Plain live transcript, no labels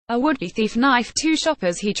A would-be thief knifed two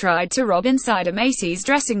shoppers he tried to rob inside a Macy's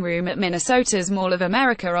dressing room at Minnesota's Mall of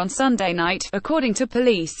America on Sunday night, according to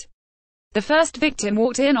police. The first victim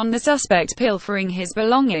walked in on the suspect pilfering his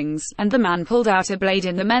belongings, and the man pulled out a blade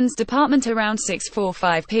in the men's department around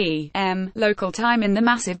 6:45 p.m. local time in the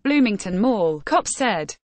massive Bloomington Mall, cops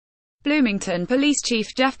said. Bloomington Police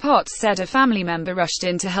Chief Jeff Potts said a family member rushed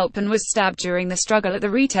in to help and was stabbed during the struggle at the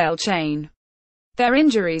retail chain. Their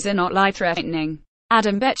injuries are not life-threatening.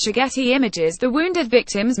 Adam Betcher Getty Images. The wounded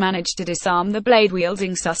victims managed to disarm the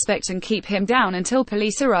blade-wielding suspect and keep him down until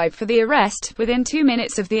police arrived for the arrest, within 2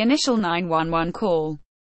 minutes of the initial 911 call.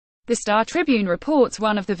 The Star-Tribune reports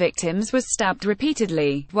one of the victims was stabbed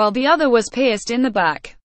repeatedly, while the other was pierced in the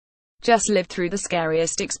back. Just lived through the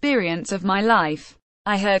scariest experience of my life.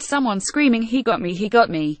 I heard someone screaming, "He got me, he got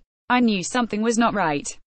me." I knew something was not right.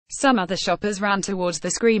 Some other shoppers ran towards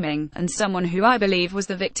the screaming, and someone who I believe was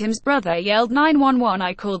the victim's brother yelled 911.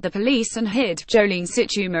 I called the police and hid. Jolene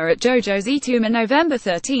Situma at JoJo's Ituma, November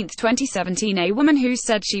 13, 2017. A woman who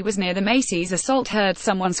said she was near the Macy's assault heard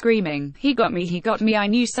someone screaming, he got me, he got me. I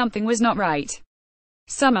knew something was not right.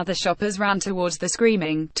 Some other shoppers ran towards the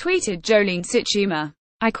screaming, tweeted Jolene Situma.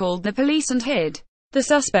 I called the police and hid. The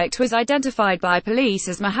suspect was identified by police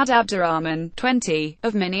as Mahad Abdurrahman, 20,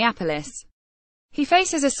 of Minneapolis. He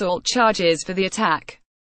faces assault charges for the attack.